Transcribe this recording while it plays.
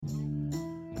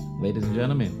Ladies and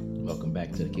gentlemen, welcome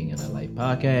back to the King and I Life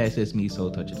podcast. It's me,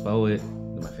 Soul Touched Poet,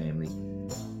 with my family.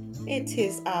 It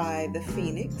is I, the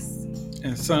Phoenix.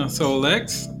 And Son Soul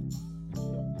X.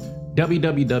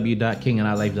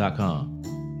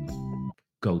 www.kingandilife.com.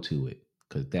 Go to it,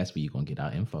 because that's where you're going to get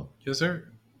our info. Yes, sir.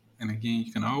 And again,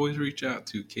 you can always reach out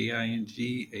to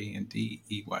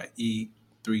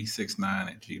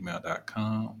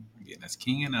KINGANDEY369@gmail.com. Again, that's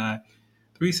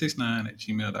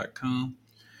KingandI369@gmail.com,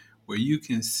 where you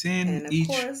can send each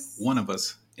one of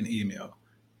us an email.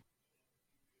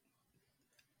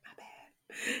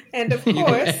 And of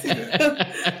course,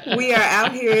 we are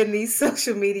out here in these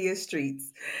social media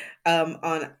streets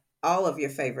on all of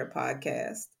your favorite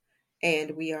podcasts.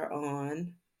 And we are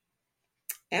on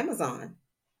Amazon.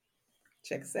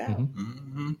 Check us out.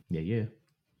 Mm-hmm. Yeah.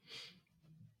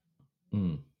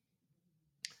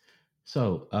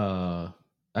 So,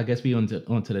 I guess we on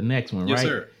to the next one, yes,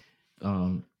 right?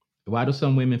 Sir. Why do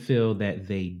some women feel that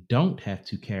they don't have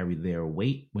to carry their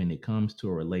weight when it comes to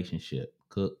a relationship?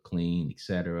 Cook, clean,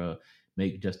 etc.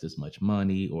 Make just as much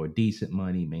money or decent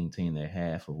money, maintain their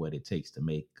half of what it takes to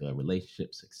make a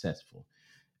relationship successful.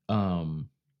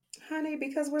 Honey,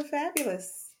 because we're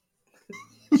fabulous.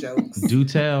 Jokes. Do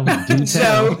tell. Jokes.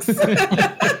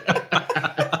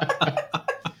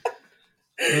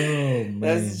 Oh, man.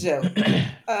 That's a joke.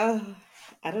 I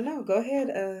don't know. Go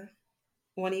ahead.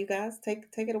 One of you guys, take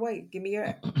it away. Give me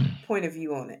your point of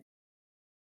view on it.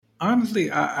 Honestly,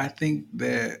 I think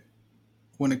that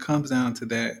when it comes down to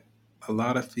that, a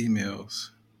lot of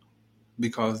females,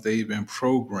 because they've been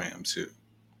programmed to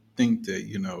think that,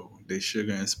 they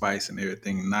sugar and spice and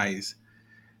everything nice.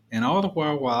 And all the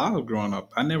while I was growing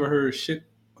up, I never heard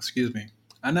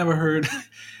I never heard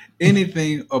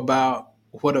anything about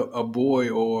what a boy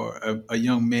or a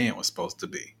young man was supposed to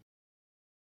be.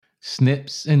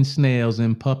 Snips and snails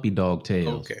and puppy dog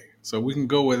tails. Okay, so we can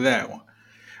go with that one.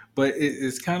 But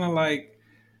it's kind of like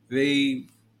to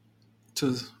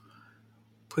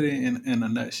put it in a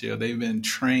nutshell, they've been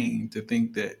trained to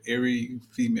think that every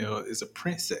female is a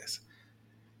princess.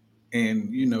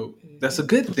 And, that's a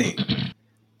good thing.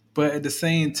 But at the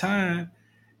same time,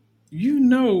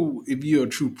 if you're a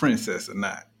true princess or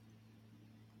not.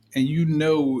 And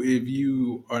if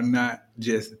you are not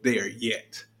just there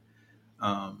yet.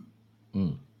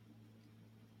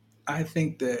 I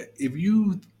think that if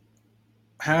you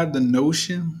have the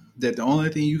notion that the only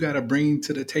thing you got to bring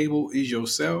to the table is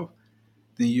yourself,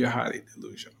 then you're highly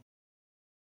delusional.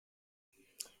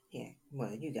 Yeah,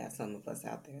 well, you got some of us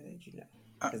out there that you know.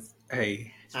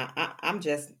 Hey,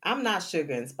 I'm not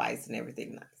sugar and spice and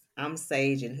everything nice. I'm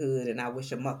sage and hood, and I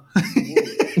wish a mother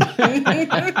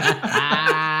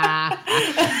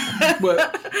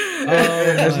But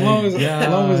as long as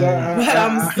but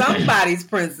I'm somebody's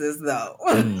princess, though.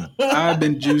 I've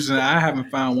been juicing. I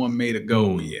haven't found one made of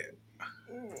gold yet.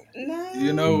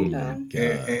 No,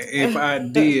 if I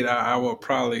did, I would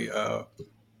probably.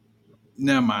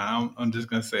 Never mind. I'm just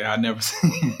gonna say I never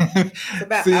seen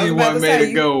one made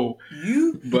of gold.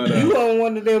 You on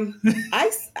one of them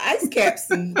ice caps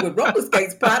and with roller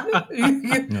skates, partner.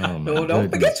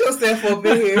 Don't forget yourself up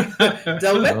in here.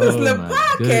 Don't let this little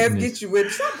podcast get you in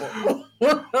trouble.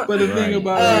 But the thing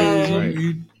about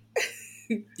it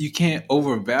is, you can't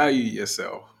overvalue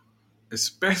yourself,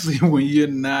 especially when you're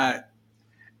not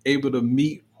able to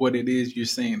meet what it is you're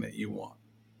saying that you want.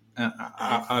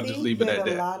 I'll just leave it at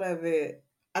that.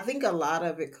 I think a lot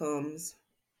of it comes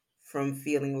from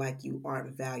feeling like you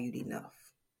aren't valued enough.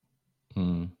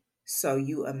 So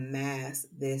you amass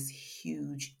this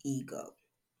huge ego.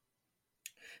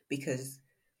 Because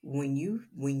when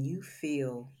you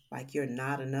feel like you're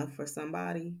not enough for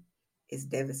somebody, it's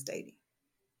devastating.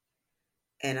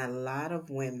 And a lot of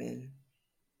women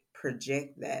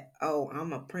project that, oh,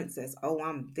 I'm a princess, oh,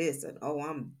 I'm this, and oh,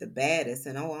 I'm the baddest,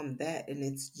 and oh, I'm that. And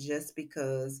it's just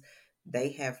because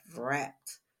they have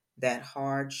wrapped that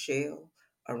hard shell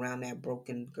around that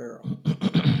broken girl.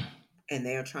 And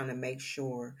they are trying to make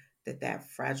sure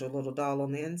that fragile little doll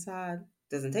on the inside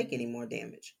doesn't take any more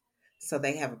damage. So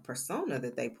they have a persona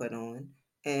that they put on,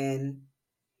 and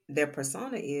their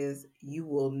persona is, you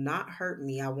will not hurt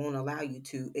me, I won't allow you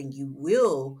to, and you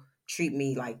will treat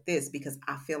me like this because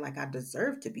I feel like I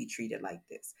deserve to be treated like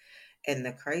this. And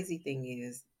the crazy thing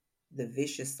is, the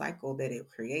vicious cycle that it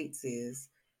creates is,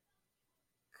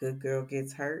 good girl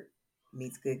gets hurt,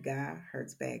 meets good guy,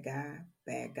 hurts bad guy,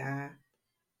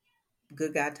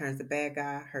 good guy turns to bad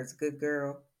guy, hurts good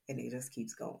girl, and it just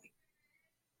keeps going.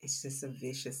 It's just a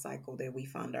vicious cycle that we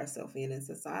find ourselves in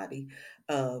society.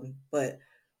 But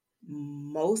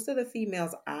most of the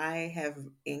females I have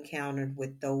encountered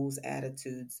with those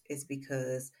attitudes is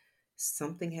because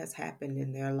something has happened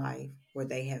in their life where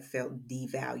they have felt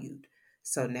devalued.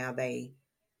 So now they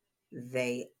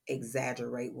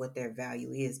exaggerate what their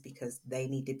value is because they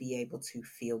need to be able to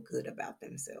feel good about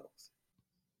themselves.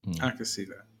 I can see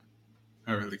that.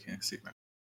 I really can see that.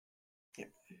 Yeah.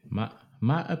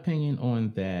 My opinion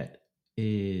on that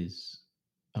is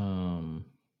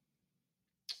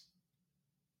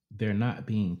they're not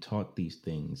being taught these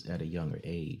things at a younger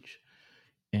age.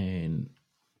 And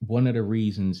one of the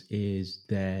reasons is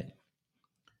that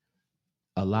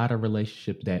a lot of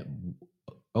relationships that,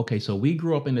 okay, so we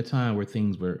grew up in a time where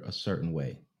things were a certain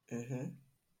way. Mm-hmm.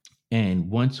 And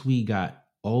once we got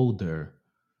older,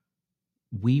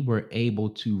 we were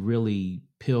able to really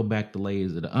peel back the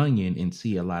layers of the onion and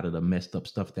see a lot of the messed up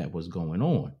stuff that was going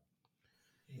on.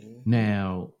 Mm-hmm.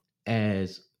 Now,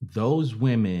 as those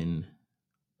women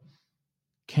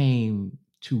came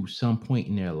to some point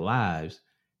in their lives,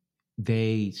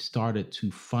 they started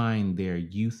to find their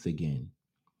youth again.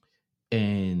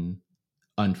 And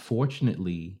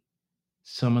unfortunately,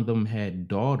 some of them had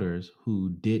daughters who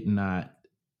did not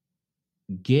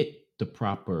get the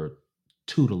proper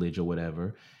tutelage or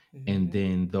whatever. Mm-hmm. And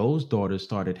then those daughters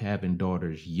started having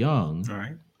daughters young,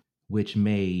 Right. which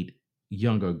made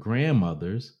younger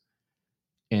grandmothers.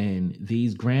 And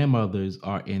these grandmothers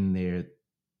are in their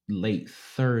late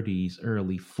 30s,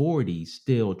 early 40s,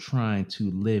 still trying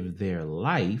to live their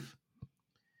life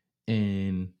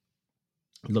and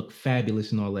look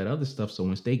fabulous and all that other stuff. So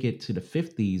once they get to the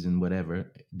 50s and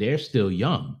whatever, they're still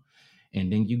young.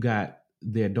 And then you got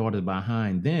their daughters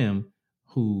behind them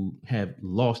who have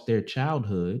lost their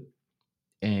childhood,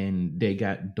 and they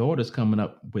got daughters coming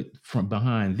up with from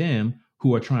behind them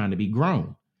who are trying to be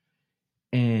grown.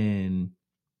 And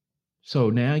so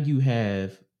now you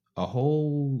have a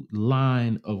whole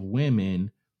line of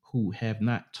women who have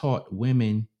not taught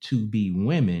women to be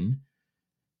women.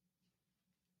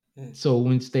 So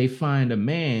once they find a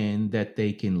man that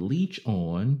they can leech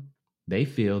on, they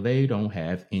feel they don't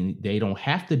have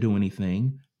to do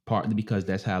anything, partly because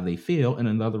that's how they feel. And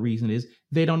another reason is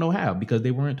they don't know how because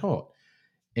they weren't taught.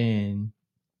 And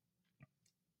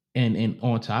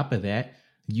on top of that,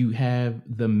 you have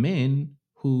the men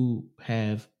who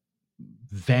have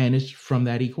vanished from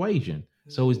that equation.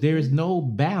 So there is no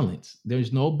balance.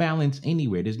 There's no balance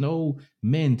anywhere. There's no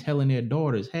men telling their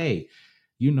daughters, hey,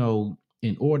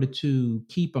 in order to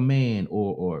keep a man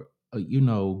or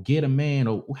get a man,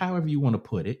 or however you want to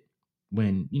put it,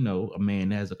 when, a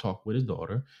man has a talk with his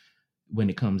daughter, when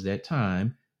it comes that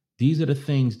time, these are the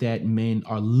things that men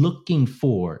are looking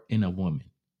for in a woman.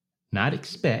 Not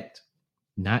expect,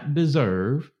 not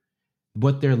deserve,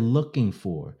 what they're looking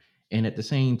for. And at the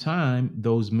same time,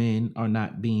 those men are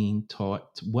not being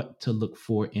taught what to look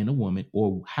for in a woman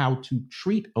or how to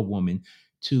treat a woman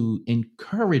to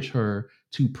encourage her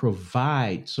to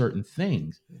provide certain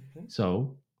things. Mm-hmm.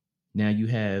 So now you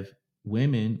have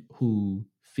women who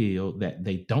feel that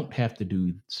they don't have to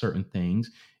do certain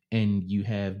things, and you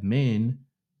have men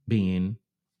being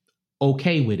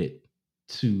okay with it,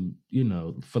 to,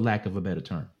 for lack of a better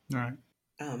term. All right.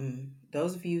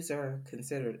 Those views are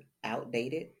considered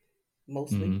outdated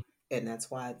mostly, Mm-hmm. and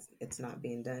that's why it's not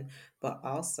being done. But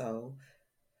also,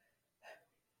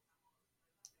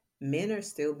 men are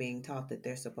still being taught that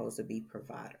they're supposed to be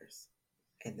providers,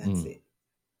 and that's it.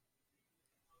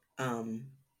 I'm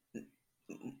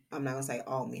not gonna say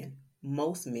all men.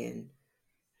 Most men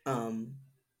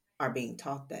are being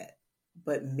taught that,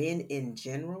 but men in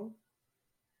general,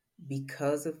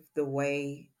 because of the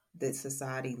way that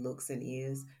society looks and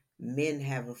is, men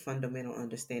have a fundamental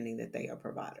understanding that they are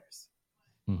providers.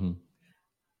 Mm-hmm.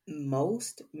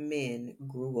 Most men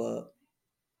grew up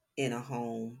in a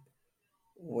home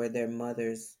where their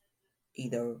mothers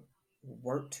either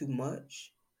work too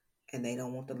much and they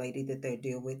don't want the lady that they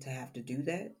deal with to have to do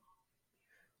that,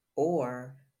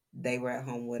 or they were at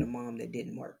home with a mom that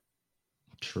didn't work.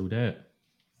 True that.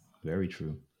 Very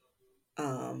true.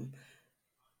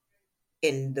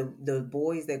 And the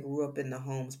boys that grew up in the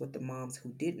homes with the moms who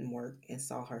didn't work and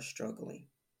saw her struggling,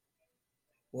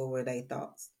 what were their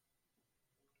thoughts?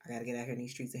 I got to get out here in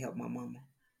these streets and help my mama.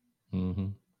 Mm-hmm.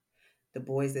 The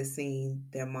boys that seen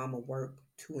their mama work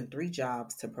 2 and 3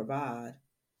 jobs to provide,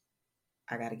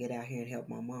 I got to get out here and help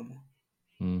my mama.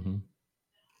 Mm-hmm.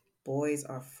 Boys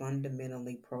are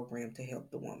fundamentally programmed to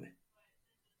help the woman.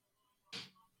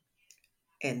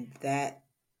 And that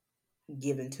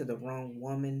given to the wrong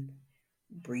woman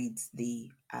breeds the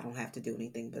I don't have to do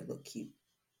anything but look cute.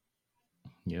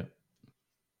 Yep.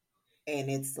 And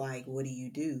it's like, what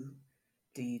do?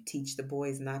 Do you teach the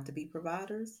boys not to be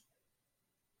providers?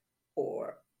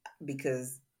 Or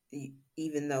because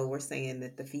even though we're saying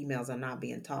that the females are not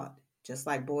being taught, Just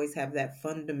like boys have that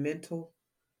fundamental,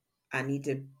 I need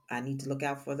to look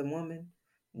out for the woman.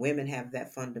 Women have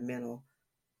that fundamental,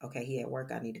 okay, he at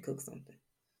work, I need to cook something.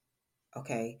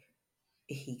 Okay,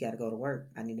 he got to go to work,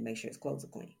 I need to make sure his clothes are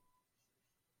clean.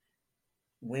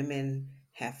 Women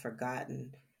have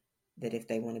forgotten that if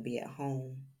they want to be at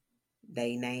home,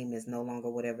 their name is no longer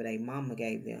whatever their mama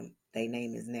gave them. Their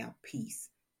name is now peace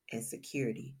and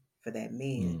security for that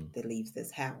man that leaves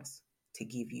this house to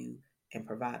give you and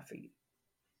provide for you.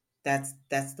 That's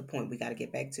the point we got to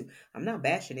get back to. I'm not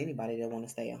bashing anybody that want to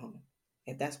stay at home.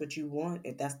 If that's what you want,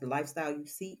 if that's the lifestyle you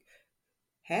seek,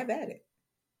 have at it.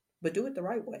 But do it the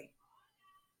right way.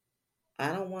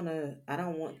 I don't want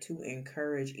to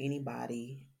encourage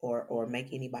anybody or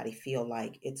make anybody feel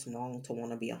like it's wrong to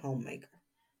want to be a homemaker.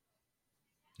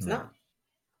 It's not.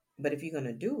 But if you're going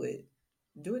to do it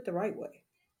the right way.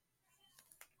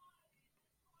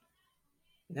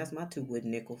 And that's my 2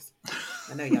 wooden nickels.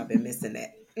 I know y'all been missing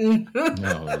that. Oh,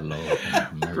 Lord.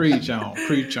 Preach on.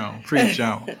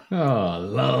 Oh,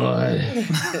 Lord.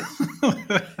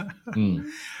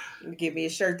 Give me a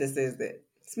shirt that says that.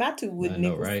 It's my 2 wooden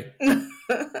nickels. Right?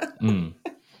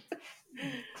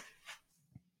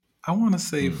 I want to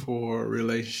say for a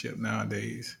relationship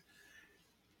nowadays,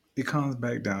 it comes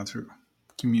back down to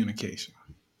communication.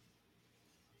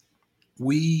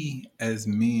 We as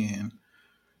men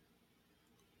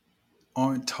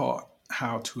aren't taught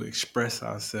how to express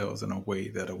ourselves in a way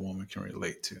that a woman can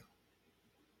relate to.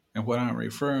 And what I'm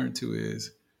referring to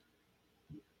is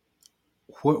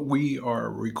what we are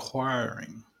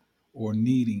requiring or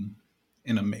needing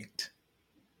in a mate.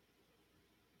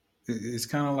 It's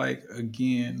kind of like,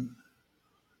 again,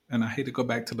 and I hate to go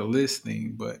back to the list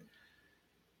thing, but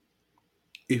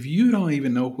if you don't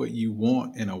even know what you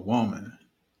want in a woman,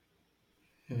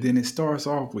 then it starts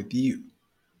off with you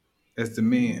as the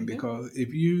man. Because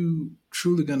if you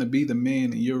truly going to be the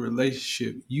man in your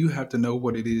relationship, you have to know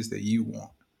what it is that you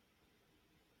want.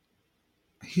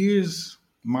 Here's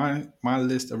my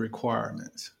list of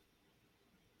requirements,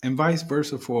 and vice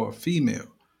versa for a female.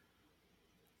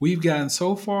 We've gotten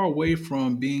so far away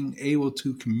from being able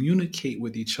to communicate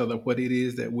with each other what it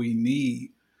is that we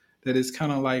need, that it's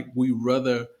kind of like we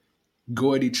rather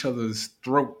go at each other's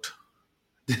throat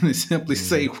than to simply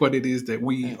say what it is that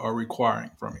we are requiring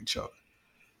from each other.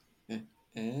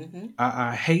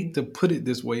 I hate to put it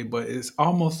this way, but it's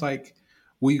almost like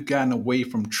we've gotten away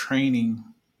from training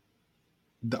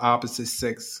the opposite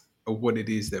sex of what it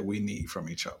is that we need from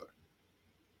each other.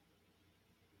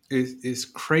 It's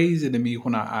crazy to me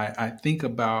when I think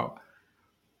about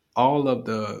all of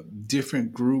the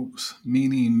different groups,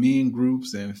 meaning men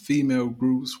groups and female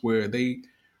groups, where they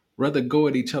rather go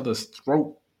at each other's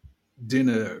throat than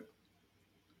to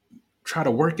try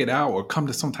to work it out or come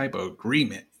to some type of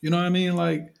agreement. You know what I mean?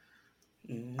 Like,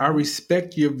 I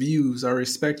respect your views. I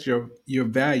respect your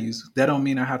values. That don't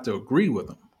mean I have to agree with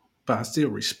them, but I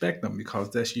still respect them because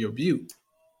that's your view.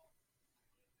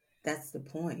 That's the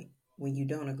point. When you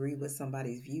don't agree with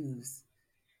somebody's views,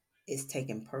 it's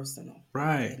taken personal,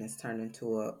 right? And it's turned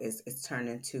into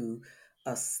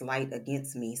a slight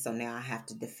against me. So now I have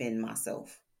to defend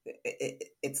myself.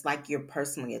 It's like you're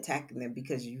personally attacking them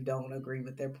because you don't agree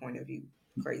with their point of view.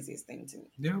 Craziest thing to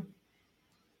me. Yep.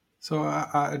 So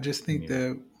I just think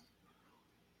that,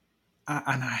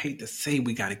 and I hate to say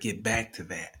we got to get back to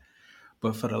that,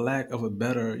 but for the lack of a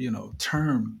better,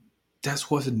 term, that's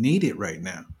what's needed right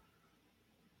now.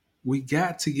 We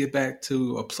got to get back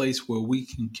to a place where we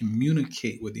can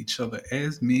communicate with each other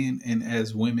as men and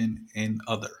as women and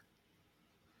other.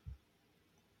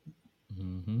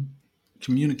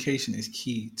 Communication is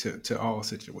key to all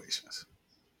situations.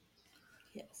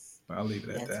 Yes. But I'll leave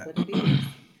it at that. That's what it is.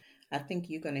 I think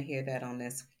you're going to hear that on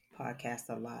this podcast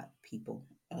a lot, people.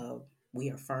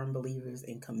 We are firm believers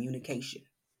in communication.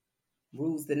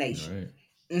 Rules the nation.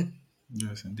 Right.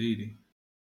 Yes, indeed.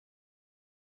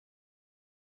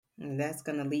 And that's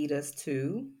going to lead us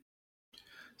to...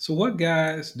 So what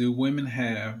guides do women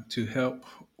have to help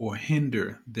or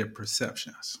hinder their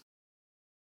perceptions?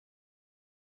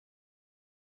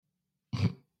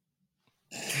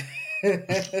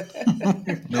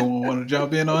 No one want to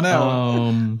jump in on that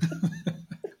one?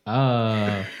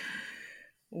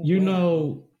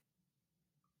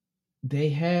 They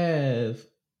have...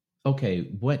 Okay,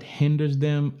 what hinders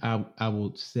them? I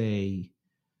would say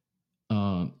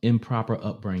improper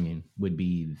upbringing would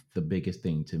be the biggest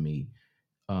thing to me.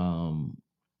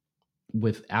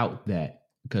 Without that,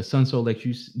 because Sun Soul, like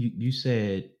you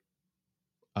said,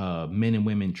 men and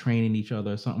women training each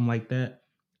other or something like that.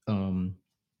 In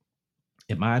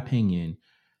my opinion,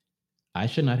 I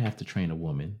should not have to train a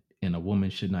woman, and a woman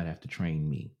should not have to train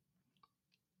me.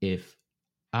 if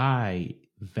I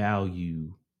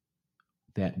value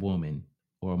that woman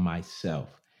or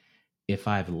myself, if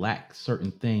I've lacked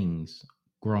certain things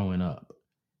growing up,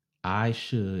 I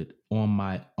should on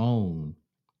my own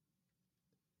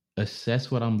assess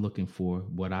what I'm looking for,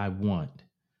 what I want,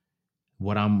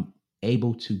 what I'm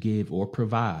able to give or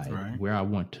provide, Right. where I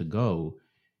want to go,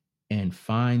 and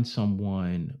find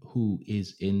someone who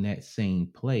is in that same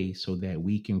place so that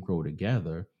we can grow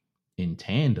together in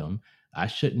tandem. I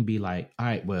shouldn't be like, all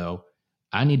right, well,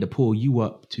 I need to pull you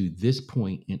up to this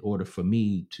point in order for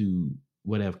me to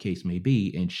whatever case may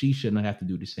be. And she shouldn't have to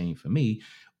do the same for me.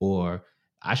 Or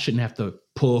I shouldn't have to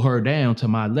pull her down to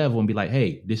my level and be like,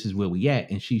 hey, this is where we at.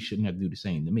 And she shouldn't have to do the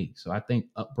same to me. So I think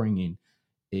upbringing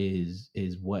is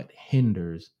what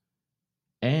hinders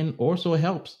and also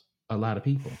helps a lot of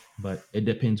people, but it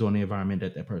depends on the environment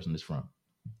that person is from.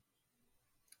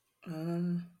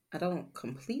 I don't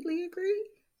completely agree.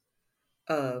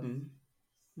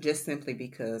 Just simply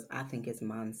because I think it's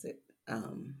mindset.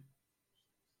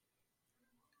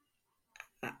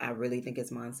 I really think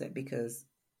it's mindset because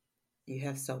you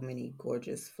have so many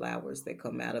gorgeous flowers that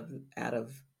come out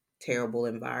of terrible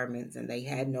environments, and they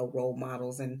had no role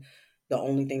models, and the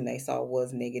only thing they saw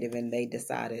was negative, and they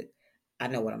decided, I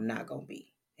know what I'm not gonna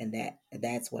be, and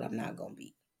that's what I'm not gonna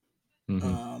be.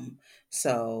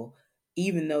 So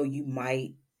even though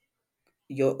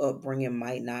your upbringing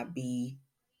might not be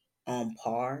on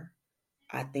par,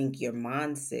 I think your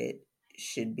mindset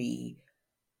should be,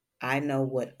 I know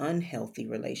what unhealthy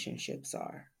relationships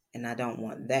are, and I don't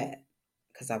want that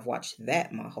because I've watched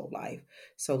that my whole life.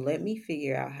 So let me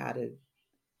figure out how to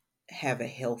have a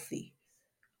healthy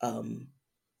um,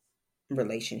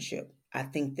 relationship. I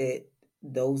think that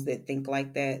those that think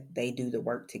like that, they do the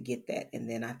work to get that. And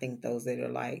then I think those that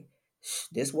are like,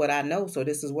 this is what I know, so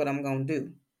this is what I'm going to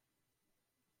do.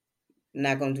 I'm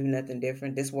not going to do nothing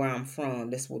different. This is where I'm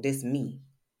from. This me.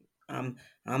 I'm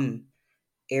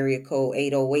area code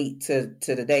 808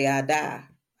 to the day I die.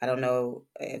 I don't know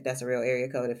if that's a real area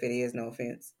code. If it is, no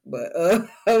offense, but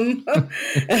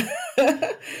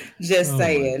just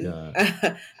saying.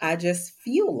 I just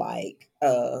feel like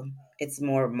it's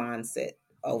more mindset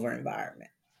over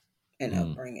environment and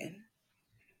upbringing.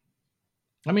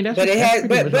 I mean, that's pretty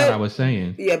much what I was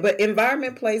saying. Yeah, but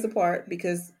environment plays a part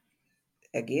because,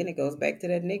 again, it goes back to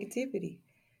that negativity.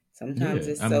 Sometimes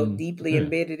it's so deeply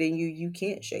embedded in you, you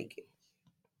can't shake it.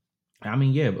 I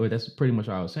mean, yeah, but that's pretty much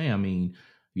what I was saying. I mean,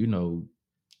 you know,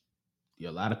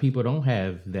 a lot of people don't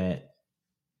have that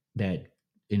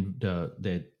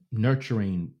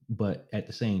nurturing, but at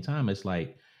the same time, it's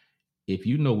like, if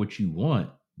you know what you want,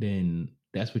 then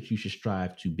that's what you should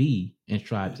strive to be and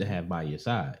strive to have by your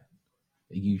side.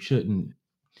 You shouldn't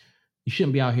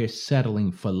be out here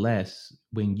settling for less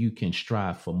when you can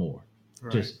strive for more.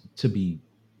 Right. Just to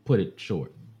put it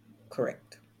short.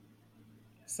 Correct.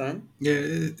 Son? Yeah,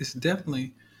 it's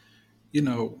definitely,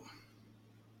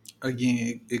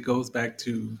 again, it goes back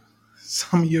to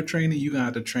some of your training, you're going to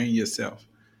have to train yourself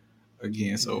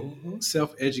again. So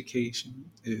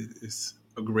self-education is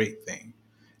a great thing,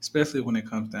 especially when it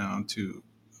comes down to,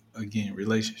 again,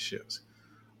 relationships.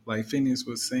 Like Phineas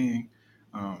was saying,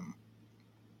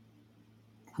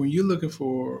 when you're looking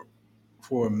for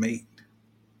a mate,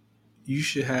 you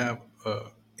should have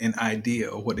an idea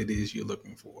of what it is you're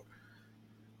looking for.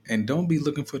 And don't be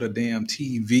looking for the damn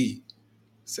TV.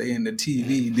 Saying the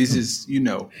TV, this is,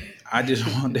 I just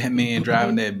want that man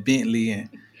driving that Bentley and,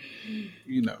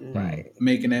 right,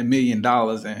 making that $1 million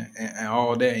and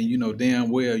all that. And, damn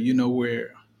well,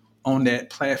 we're on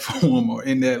that platform or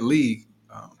in that league.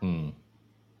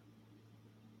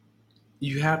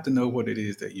 You have to know what it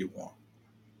is that you want.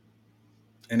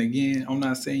 And again, I'm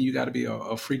not saying you got to be a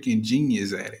freaking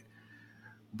genius at it.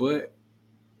 But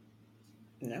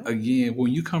again,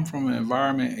 when you come from an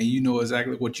environment and you know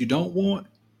exactly what you don't want,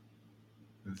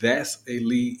 that's a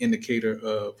lead indicator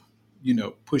of,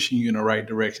 pushing you in the right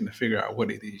direction to figure out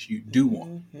what it is you do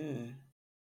want.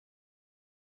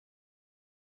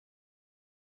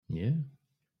 Yeah.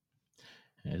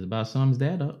 That's about sums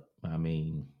that up. I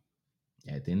mean,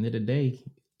 at the end of the day,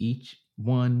 each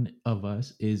one of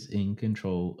us is in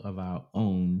control of our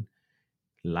own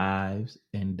lives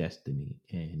and destiny.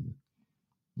 And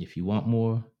if you want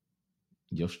more,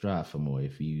 you'll strive for more.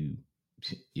 If you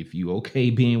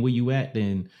okay being where you at,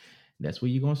 then that's where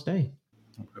you're gonna stay.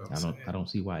 I don't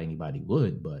see why anybody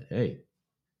would, but hey,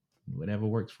 whatever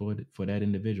works for that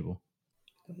individual.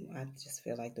 I just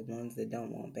feel like the ones that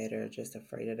don't want better are just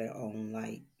afraid of their own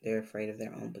light. They're afraid of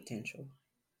their own potential.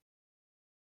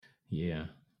 Yeah.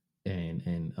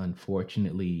 And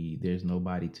unfortunately, there's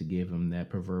nobody to give them that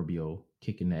proverbial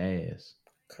kick in the ass.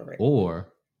 Correct.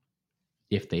 Or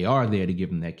if they are there to give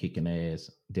them that kicking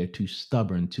ass, they're too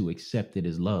stubborn to accept it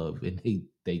as love, and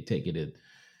they take it as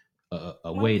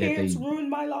a way that they ruined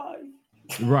my life.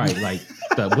 Right, like,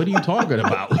 what are you talking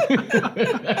about?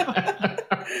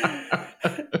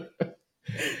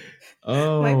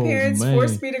 Oh, my parents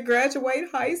forced me to graduate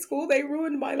high school. They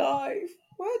ruined my life.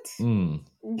 What?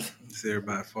 It's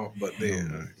everybody's fault but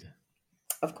theirs.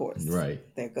 Of course. Right.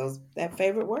 There goes that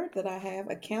favorite word that I have,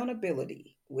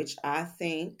 accountability, which I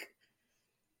think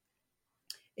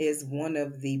is one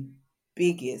of the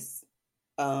biggest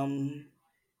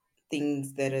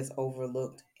things that is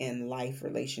overlooked in life,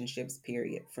 relationships,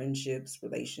 period. Friendships,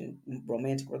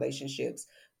 romantic relationships,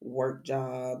 work,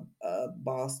 job,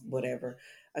 boss, whatever.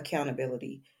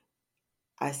 Accountability.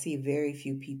 I see very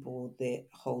few people that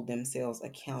hold themselves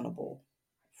accountable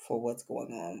for what's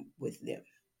going on with them.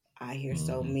 I hear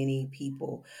so many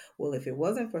people, well, if it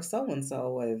wasn't for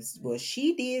so-and-so, well,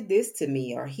 she did this to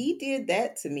me or he did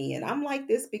that to me, and I'm like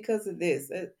this because of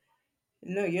this.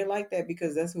 No, you're like that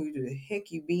because that's who the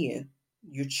heck you being.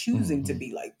 You're choosing to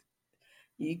be like.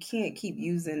 You can't keep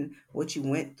using what you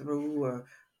went through or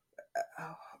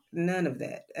none of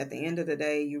that. At the end of the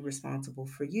day, you're responsible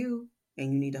for you,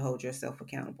 and you need to hold yourself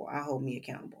accountable. I hold me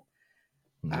accountable.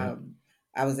 I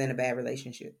was in a bad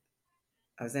relationship.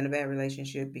 I was in a bad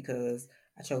relationship because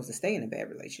I chose to stay in a bad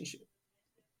relationship.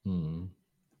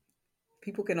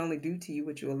 People can only do to you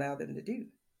what you allow them to do.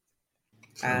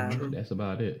 That's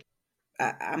about it.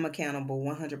 I'm accountable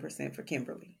 100% for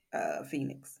Kimberly,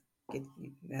 Phoenix. You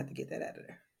have to get that out of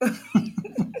there.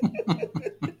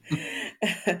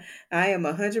 I am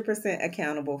 100%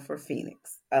 accountable for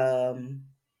Phoenix. And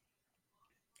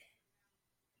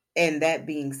that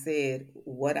being said,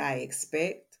 what I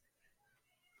expect,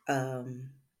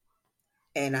 and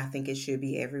I think it should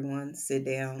be everyone sit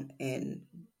down and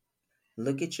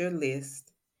look at your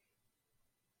list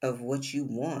of what you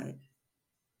want,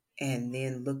 and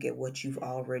then look at what you've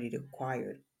already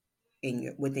acquired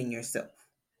within yourself.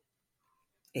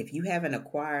 If you haven't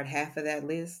acquired half of that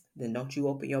list, then don't you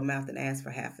open your mouth and ask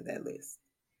for half of that list.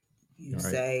 You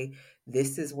say,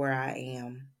 this is where I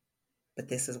am, but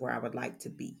this is where I would like to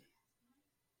be.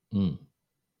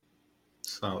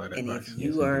 Solid and advice.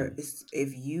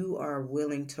 if you are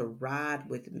willing to ride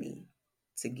with me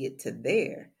to get to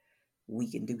there, we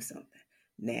can do something.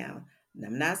 Now,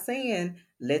 I'm not saying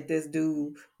let this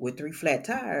dude with 3 flat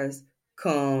tires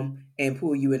come and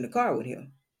pull you in the car with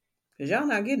him, because y'all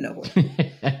not getting nowhere.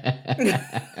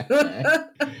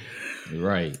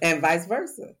 Right. And vice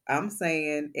versa. I'm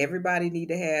saying everybody need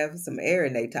to have some air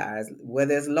in their tires,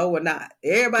 whether it's low or not.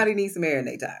 Everybody needs some air in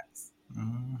their tires.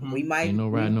 We might ain't no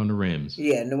riding on the rims.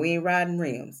 Yeah, no, we ain't riding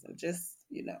rims. Just,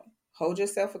 hold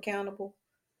yourself accountable.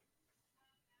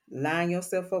 Line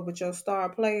yourself up with your star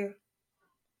player,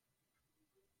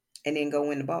 and then go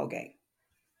win the ball game.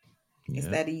 It's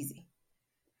that easy.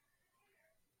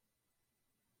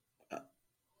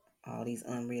 All these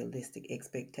unrealistic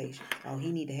expectations. Oh,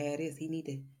 he need to have this. He need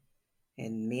to.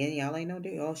 And men, y'all ain't no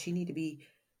dude. Oh, she need to be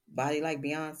body like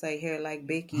Beyonce, hair like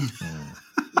Becky.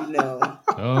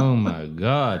 Oh my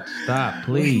God! Stop,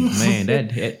 please, man.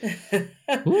 That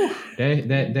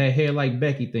hair like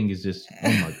Becky thing is just. Oh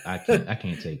my! I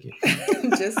can't take it.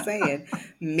 I'm just saying,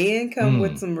 men come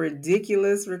with some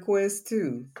ridiculous requests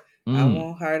too. I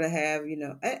want her to have,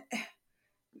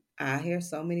 I hear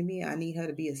so many men. I need her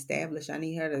to be established. I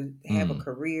need her to have a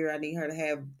career. I need her to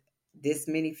have this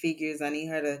many figures. I need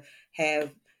her to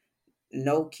have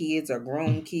no kids or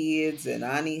grown kids. And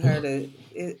I need her to...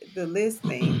 the list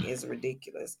thing is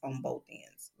ridiculous on both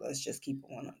ends. Let's just keep it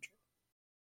 100.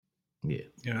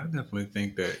 Yeah, I definitely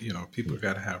think that, people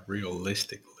got to have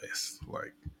realistic lists.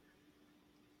 Like,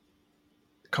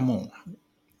 come on.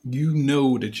 You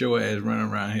know that your ass running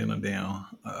around here in a damn...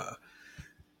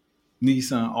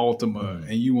 Nissan Altima,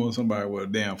 and you want somebody with a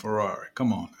damn Ferrari.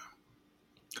 Come on now.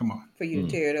 Come on. For you to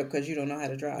tear it up because you don't know how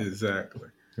to drive. Exactly.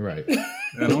 Right.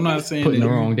 And I'm not saying putting that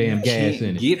the wrong damn gas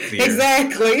in it. Get there.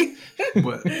 Exactly.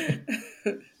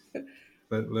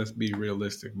 But let's be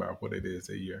realistic about what it is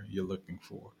that you're looking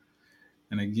for.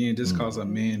 And again, just because a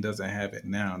man doesn't have it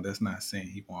now, that's not saying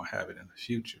he won't have it in the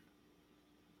future.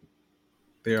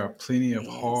 There are plenty of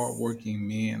hardworking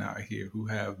men out here who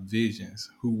have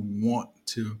visions, who want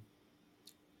to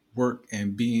work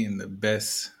and be in the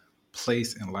best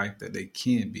place in life that they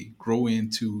can be, grow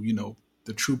into,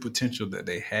 the true potential that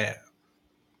they have.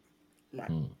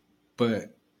 Right.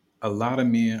 But a lot of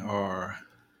men are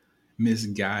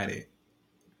misguided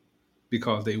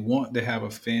because they want to have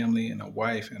a family and a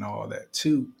wife and all that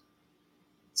too.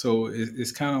 So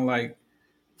it's kind of like,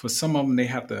 for some of them, they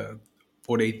have to,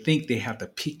 or they think they have to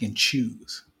pick and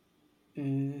choose.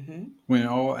 Mm-hmm. When in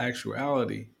all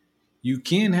actuality, you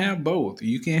can have both.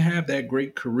 You can have that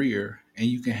great career and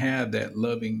you can have that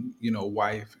loving,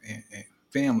 wife and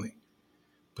family.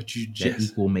 But that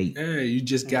equal mate. You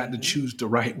just got to choose the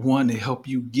right one to help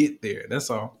you get there. That's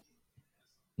all.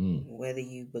 Whether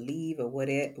you believe or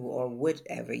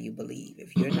whatever you believe,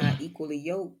 if you're not equally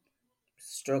yoked,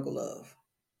 struggle of.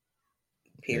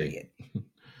 Period. Okay.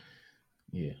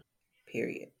 Yeah.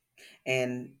 Period.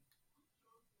 And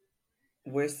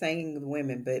we're saying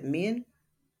women, but men,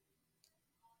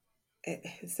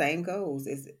 same goes.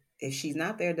 If she's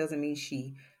not there, doesn't mean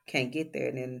she can't get there.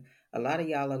 And then a lot of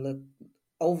y'all are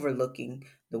overlooking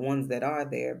the ones that are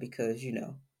there because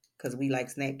we like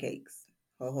snack cakes,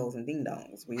 ho hos, and ding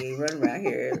dongs. We ain't running around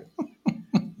here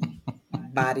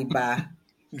body by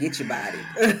get your body.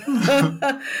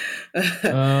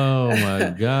 Oh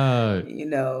my God!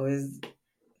 Is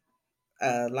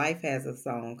Life has a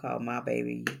song called "My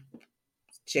Baby."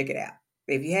 Check it out.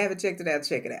 If you haven't checked it out,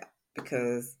 check it out,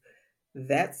 because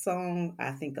that song,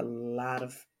 I think a lot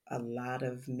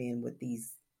of men with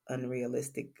these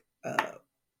unrealistic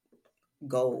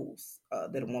goals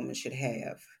that a woman should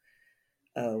have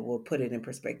will put it in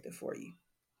perspective for you.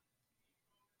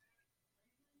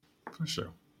 For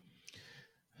sure.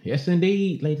 Yes,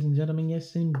 indeed, ladies and gentlemen.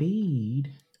 Yes,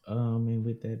 indeed. And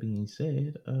with that being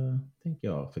said, thank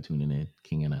y'all for tuning in,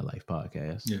 King and I Life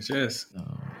podcast. Yes.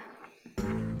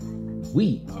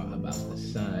 We are about to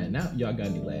sign out. Y'all got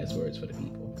any last words for the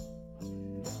people?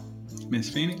 Miss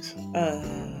Phoenix?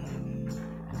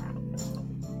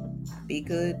 Be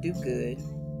good, do good.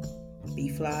 Be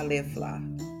fly, live fly.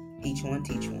 Each one,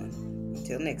 teach one.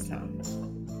 Until next time.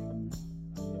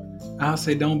 I'll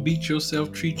say don't beat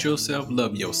yourself, treat yourself,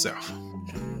 love yourself.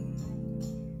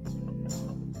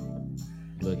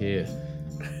 Look here.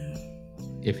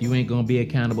 If you ain't gonna be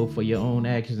accountable for your own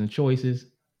actions and choices,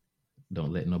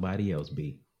 don't let nobody else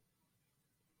be.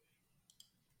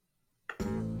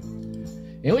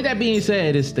 And with that being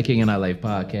said, it's the King and I Life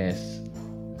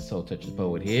podcast. Soul Touch the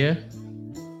Poet here.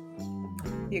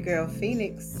 Your girl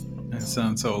Phoenix. And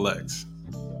son Soul X.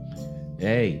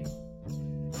 Hey,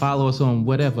 follow us on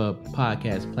whatever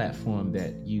podcast platform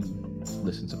that you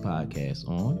listen to podcasts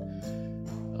on.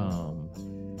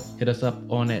 Hit us up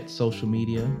on that social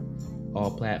media, all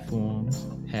platforms.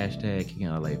 Hashtag King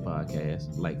and I Life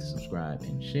podcast. Like, subscribe,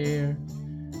 and share.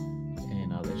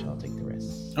 And I'll let y'all take the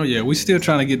rest. Oh yeah, we still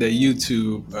trying to get that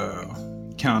YouTube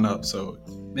count up. So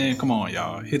man, come on,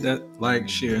 y'all. Hit that like,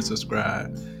 share, and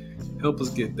subscribe. Help us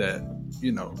get that,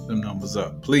 them numbers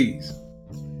up, please.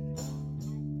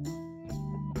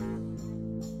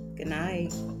 Good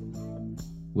night.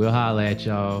 We'll holler at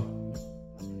y'all.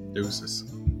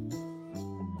 Deuces.